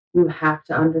 you have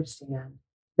to understand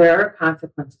there are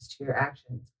consequences to your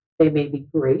actions. They may be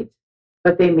great,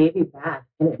 but they may be bad,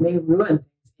 and it may ruin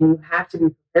things. And you have to be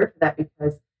prepared for that,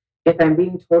 because if I'm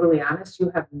being totally honest,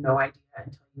 you have no idea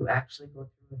until you actually go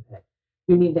through with it.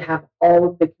 You need to have all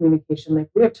of the communication. Like,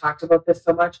 we have talked about this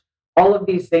so much, all of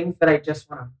these things that I just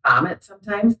want to vomit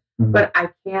sometimes, but I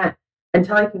can't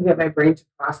until I can get my brain to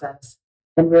process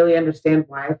and really understand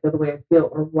why I feel the way I feel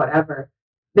or whatever.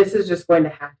 This is just going to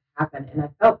have to happen. And I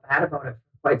felt bad about it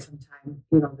for quite some time,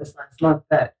 you know, this last month,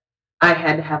 that I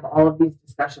had to have all of these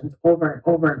discussions over and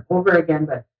over and over again.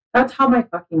 But that's how my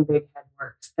fucking big head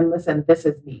works. And listen, this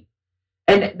is me.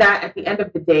 And that, at the end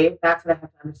of the day, that's what I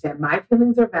have to understand. My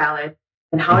feelings are valid,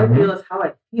 and how I feel is how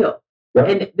I feel.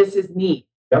 And this is me.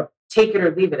 Take it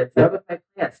or leave it. It's like with my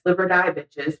plants, live or die,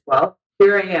 bitches. Well,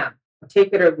 here I am.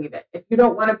 take it or leave it. If you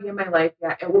don't want to be in my life,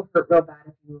 yeah, it will hurt real bad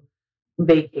if you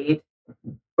vacate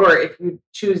or if you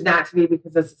choose not to be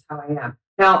because this is how I am.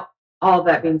 Now, all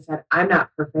that being said, I'm not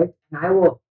perfect,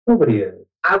 and Nobody is.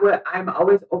 I'm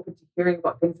always open to hearing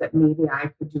about things that maybe I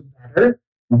could do better.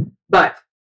 Mm-hmm. But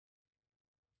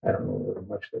I don't know very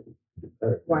much that we could do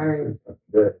better. Why are you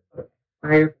good? Why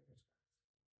are you?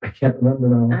 I can't remember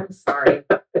now. I'm sorry.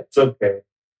 It's okay.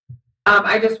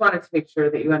 I just wanted to make sure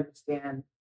that you understand.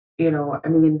 I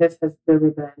mean, this has really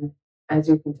been, as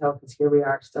you can tell, because here we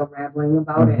are still rambling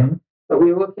about it, but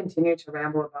we will continue to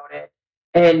ramble about it.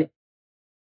 And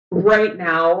right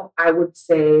now, I would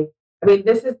say, I mean,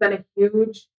 this has been a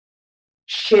huge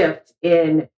shift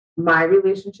in my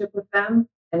relationship with them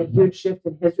and a huge shift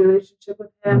in his relationship with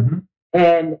him.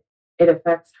 And it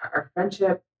affects our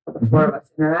friendship, how the four of us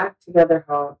interact together,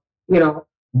 how,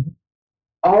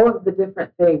 all of the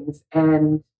different things.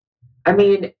 And I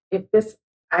mean,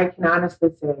 I can honestly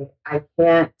say, I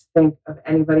can't think of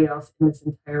anybody else in this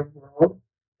entire world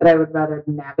that I would rather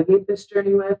navigate this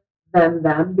journey with than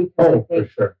them, because I think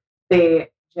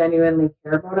they genuinely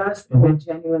care about us and they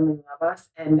genuinely love us.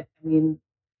 And I mean,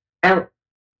 I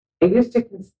used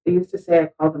to say I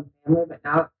call them family, but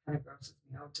now it kind of grosses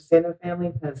me out to say they're family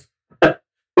because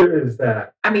there is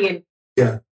that. I mean,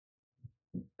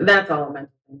 that's all a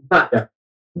mental thing, but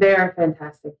they are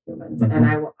fantastic humans, and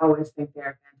I will always think they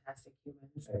are fantastic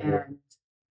humans. And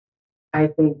I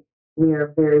think we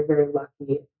are very, very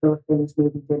lucky, though things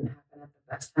maybe didn't happen at the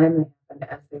best time, they happened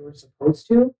as they were supposed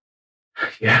to.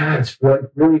 Yeah, it's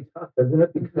really tough, isn't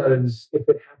it? Because if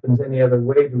it happens any other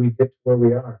way, do we get to where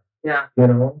we are? Yeah.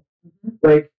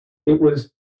 Like, it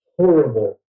was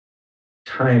horrible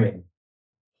timing.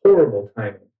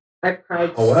 I've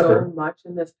cried so much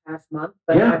in this past month,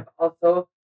 but I've also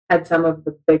had some of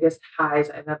the biggest highs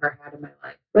I've ever had in my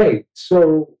life. Right.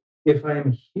 So if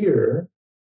I'm here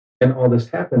and all this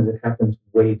happens, it happens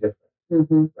way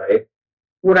different. Right?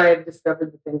 Would I have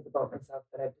discovered the things about myself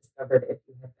that I've discovered if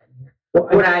you had been here? Well,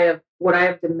 would I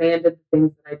have demanded the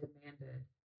things that I demanded?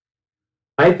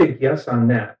 I think yes on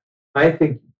that. I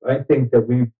think that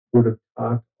we would have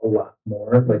talked a lot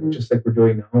more, like just like we're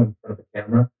doing now in front of a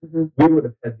camera. We would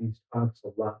have had these talks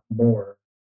a lot more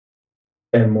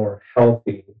and more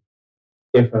healthy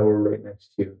if I were right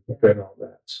next to you during all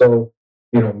that. So,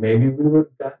 maybe we would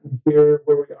have gotten here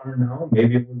where we are now.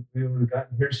 Maybe we would have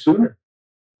gotten here sooner.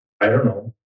 I don't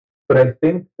know. But I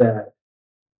think that,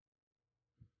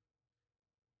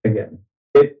 again,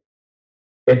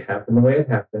 it happened the way it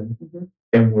happened,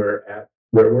 and we're at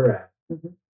where we're at.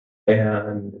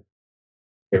 And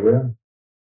here we are.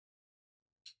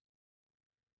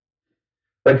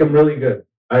 Like, I'm really good.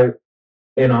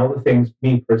 In all the things,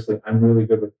 me personally, I'm really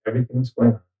good with everything that's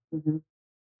going on.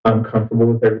 I'm comfortable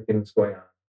with everything that's going on.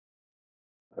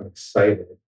 I'm excited.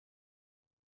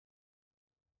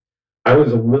 I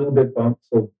was a little bit bummed.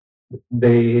 So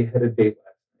they had a date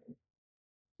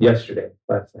last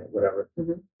night, whatever.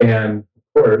 And of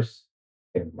course,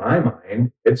 in my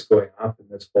mind, it's going off in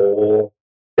this whole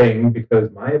thing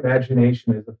because my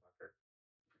imagination is a fucker.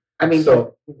 I mean,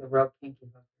 so, he's a real kinky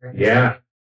fucker. Yeah.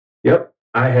 Yep.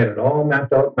 I had it all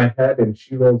mapped out in my head, and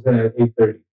she rolls in at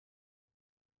 8:30.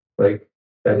 Like,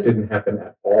 that didn't happen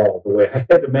at all the way I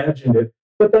had imagined it,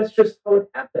 but that's just how it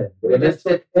happened. We did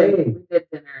dinner in a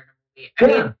movie. I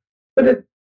mean, but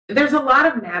there's a lot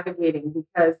of navigating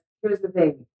because here's the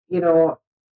thing,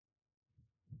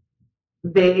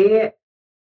 they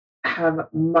have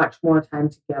much more time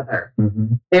together.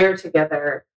 They're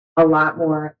together a lot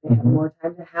more. They have more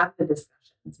time to have the discussions.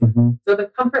 So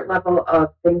the comfort level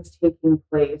of things taking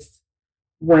place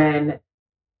when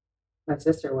my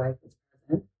sister wife is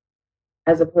present,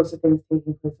 as opposed to things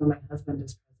taking place when my husband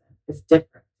is present, is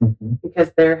different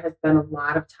because there has been a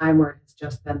lot of time where it has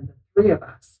just been the three of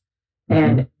us.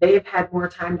 And they've had more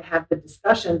time to have the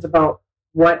discussions about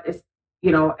what is,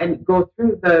 and go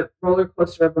through the roller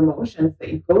coaster of emotions that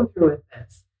you go through with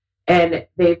this. And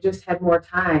they've just had more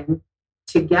time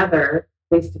together,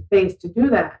 face to face, to do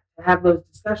that, to have those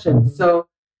discussions. So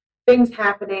things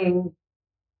happening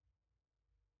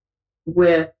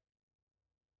when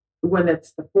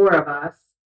it's the four of us,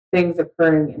 things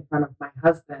occurring in front of my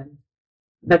husband,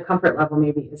 the comfort level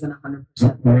maybe isn't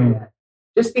 100% there yet.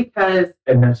 Just because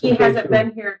he hasn't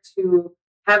been here to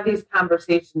have these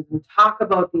conversations and talk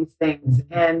about these things.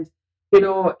 And, he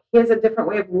has a different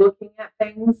way of looking at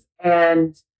things.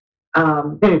 And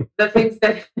the things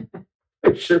that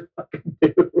I sure fucking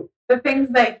do. The things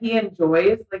that he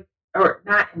enjoys, or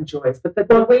not enjoys, but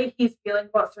the way he's feeling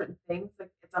about certain things,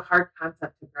 it's a hard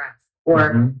concept to grasp.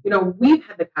 Or, we've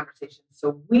had the conversations,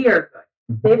 so we are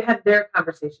good. They've had their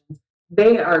conversations.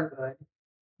 They are good.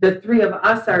 The three of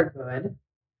us are good.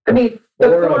 I mean, the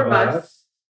four of us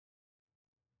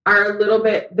are a little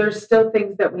bit, there's still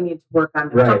things that we need to work on.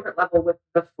 The comfort level with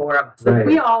the four of us. Like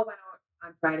we all went out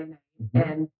on Friday night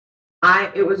and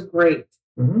it was great.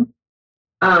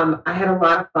 I had a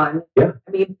lot of fun. Yeah.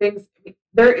 I mean,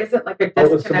 there isn't like a disconnect.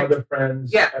 All with some other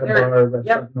friends at a bar,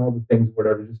 restaurant, and all the things,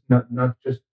 whatever. Just not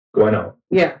just going out.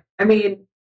 Yeah. I mean,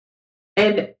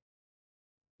 and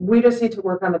we just need to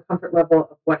work on the comfort level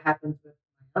of what happens with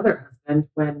my other husband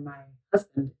when my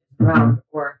husband is around,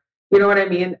 or you know what I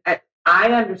mean?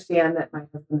 I understand that my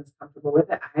husband is comfortable with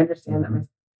it. I understand that my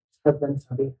husband,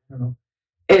 I don't know,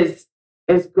 is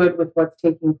good with what's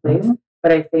taking place.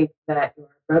 But I think that your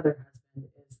brother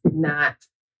husband is not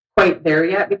quite there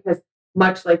yet, because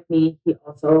much like me, he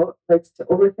also likes to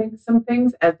overthink some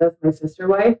things, as does my sister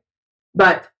wife.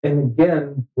 And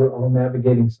again, we're all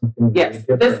navigating something very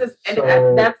different.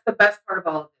 And that's the best part of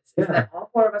all of this, is that all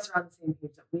four of us are on the same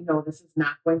page, that we know this is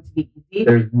not going to be easy.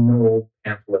 There's no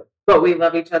pamphlet. But we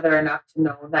love each other enough to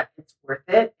know that it's worth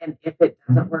it. And if it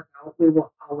doesn't work out, we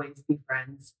will always be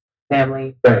friends,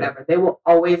 family, whatever. They will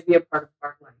always be a part of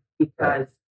our life,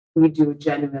 because we do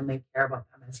genuinely care about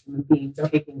them as human beings,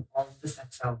 taking all of the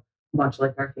sex out, much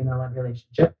like our female-led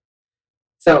relationship.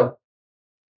 So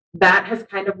that has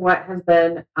kind of what has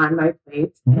been on my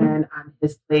plate and on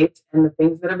his plate, and the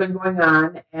things that have been going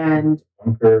on. And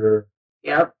bunker.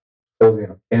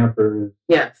 Closing up campers.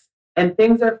 Yes. And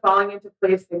things are falling into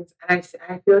place. And I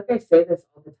feel like I say this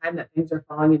all the time, that things are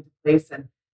falling into place and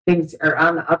things are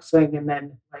on the upswing, and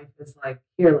then life is like,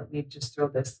 here, let me just throw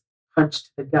this punch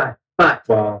to the gut. But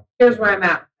here's where I'm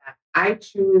at with that. I'm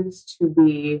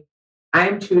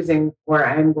choosing, or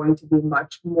I'm going to be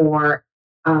much more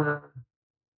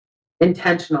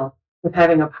intentional with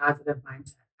having a positive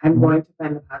mindset. I'm going to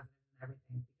find the positive in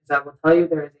everything, because I will tell you,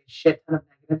 there is a shit ton of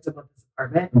negatives about this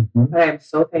apartment, but I'm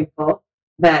so thankful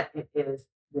that it is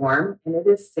warm and it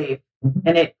is safe,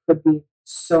 and it could be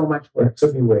so much worse. It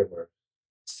could be way worse.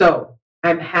 So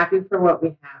I'm happy for what we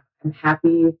have. I'm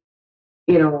happy,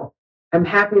 I'm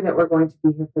happy that we're going to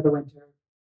be here for the winter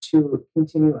to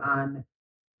continue on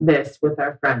this with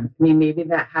our friends. I mean, maybe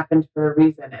that happened for a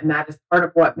reason, and that is part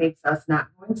of what makes us not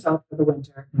going south for the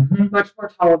winter much more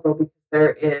tolerable, because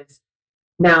there is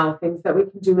now things that we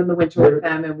can do in the winter with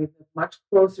them, and we live much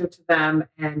closer to them,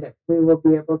 and we will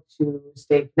be able to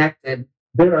stay connected.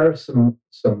 There are some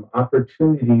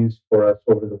opportunities for us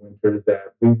over the winter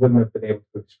that we wouldn't have been able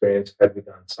to experience had we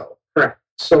gone south. Correct.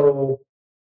 So,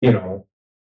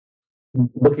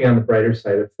 looking on the brighter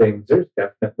side of things, there's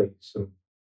definitely some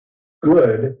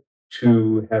good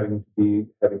to having to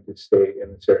stay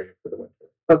in this area for the winter.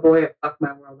 But boy, it fucked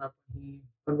my world up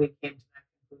when we came to that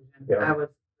conclusion. Yeah. I was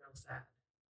real sad.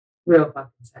 Real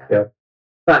fucking sad. Yeah.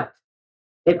 But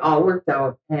it all worked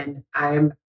out, and I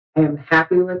am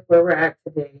happy with where we're at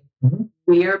today.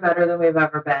 We are better than we've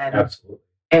ever been. Absolutely.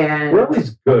 And we're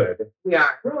always good. We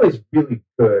are. We're always really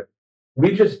good.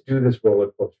 We just do this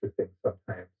roller coaster thing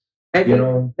sometimes. I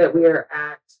think that we are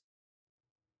at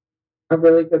a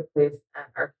really good place at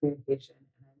our communication,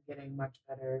 and I'm getting much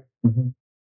better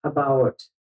about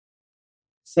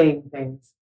saying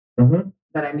things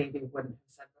that I maybe wouldn't have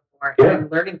said before. And I'm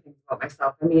learning things about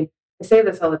myself. I mean, I say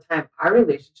this all the time. Our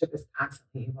relationship is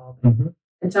constantly evolving.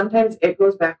 And sometimes it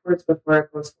goes backwards before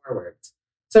it goes forwards.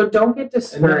 So don't get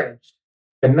discouraged.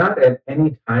 And not at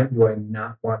any time do I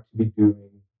not want to be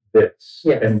doing this.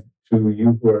 Yes. And to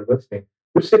you who are listening,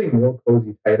 we're sitting real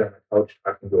cozy tight on a couch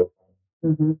talking to a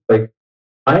phone. Like,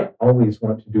 I always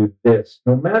want to do this,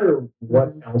 no matter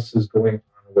what else is going on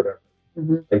or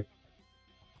whatever. Like,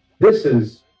 this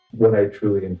is what I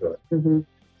truly enjoy.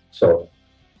 So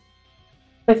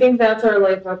I think that's our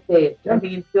life update. I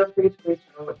mean, feel free to reach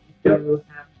out if you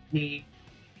have any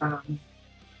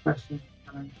questions,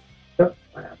 comments,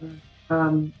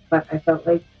 whatever. But I felt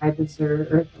like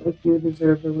you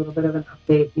deserved a little bit of an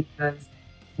update, because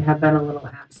I have been a little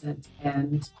absent,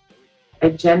 and I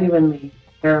genuinely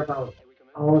care about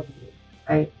all of you.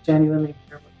 I genuinely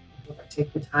care about people that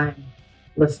take the time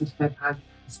to listen to my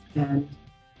podcast, and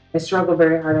I struggle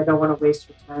very hard. I don't want to waste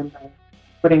your time by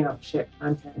putting out shit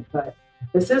content, but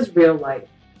this is real life.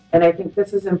 And I think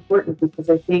this is important, because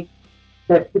I think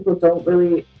that people don't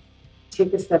really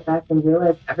take a step back and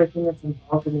realize everything that's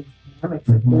involved in these dynamics.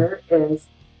 Like, there is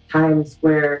times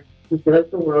where you feel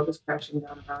like the world is crashing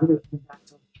down around you, and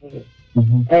that's okay.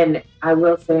 And I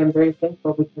will say I'm very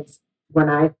thankful, because when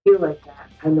I feel like that,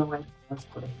 I know I can trust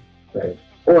him. Right.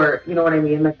 Or, you know what I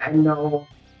mean? Like, I know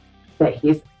that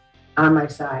he's on my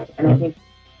side. And I think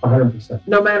 100%.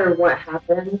 No matter what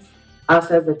happens,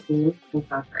 us as a team can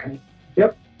conquer anything.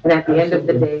 And at the end of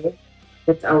the day,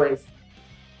 it's always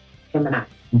him and I.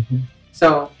 Mm-hmm.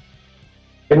 So,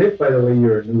 and if, by the way,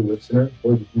 you're a new listener,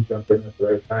 boy, did you jump in at the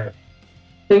right time.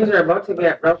 Things are about to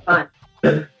get real fun.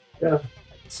 Yeah.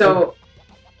 So,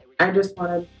 I just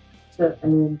wanted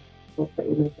to, hope that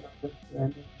you make it all to the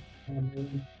end.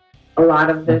 And a lot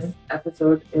of this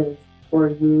episode is for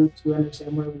you to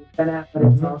understand where we've been at, but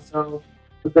it's also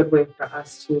a good way for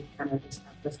us to kind of just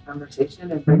have this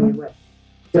conversation and bring you in.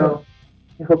 So,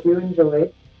 I hope you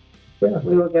enjoyed. Yeah.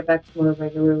 We will get back to more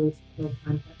regularly scheduled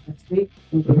content next week.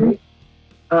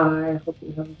 I hope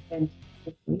you have a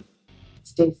fantastic week.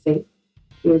 Stay safe.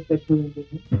 Be a good human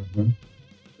being.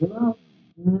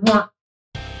 Mwah.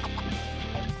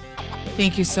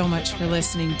 Thank you so much for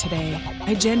listening today.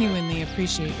 I genuinely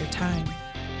appreciate your time.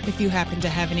 If you happen to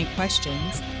have any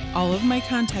questions, all of my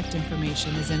contact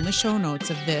information is in the show notes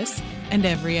of this and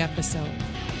every episode.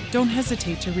 Don't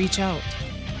hesitate to reach out.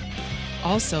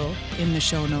 Also, in the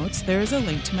show notes, there is a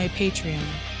link to my Patreon,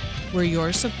 where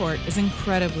your support is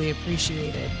incredibly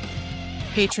appreciated.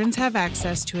 Patrons have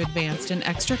access to advanced and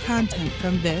extra content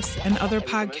from this and other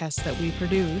podcasts that we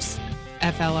produce,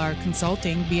 FLR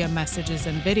consulting via messages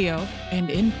and video, and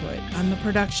input on the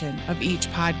production of each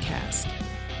podcast.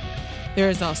 There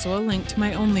is also a link to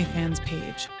my OnlyFans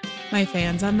page. My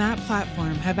fans on that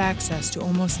platform have access to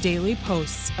almost daily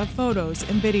posts of photos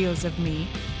and videos of me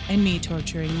and me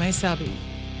torturing my subby,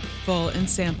 full and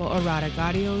sample erotic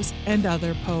audios, and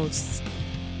other posts.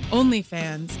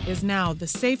 OnlyFans is now the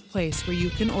safe place where you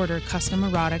can order custom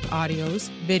erotic audios,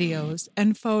 videos,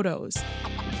 and photos.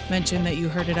 Mention that you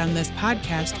heard it on this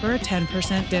podcast for a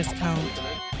 10% discount.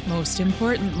 Most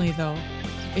importantly, though,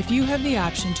 if you have the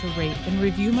option to rate and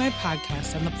review my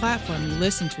podcast on the platform you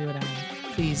listen to it on,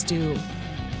 please do.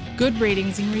 Good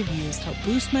ratings and reviews help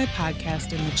boost my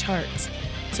podcast in the charts,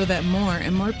 so that more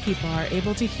and more people are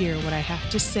able to hear what I have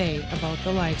to say about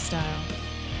the lifestyle.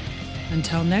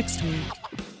 Until next week,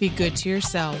 be good to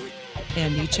yourself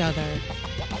and each other.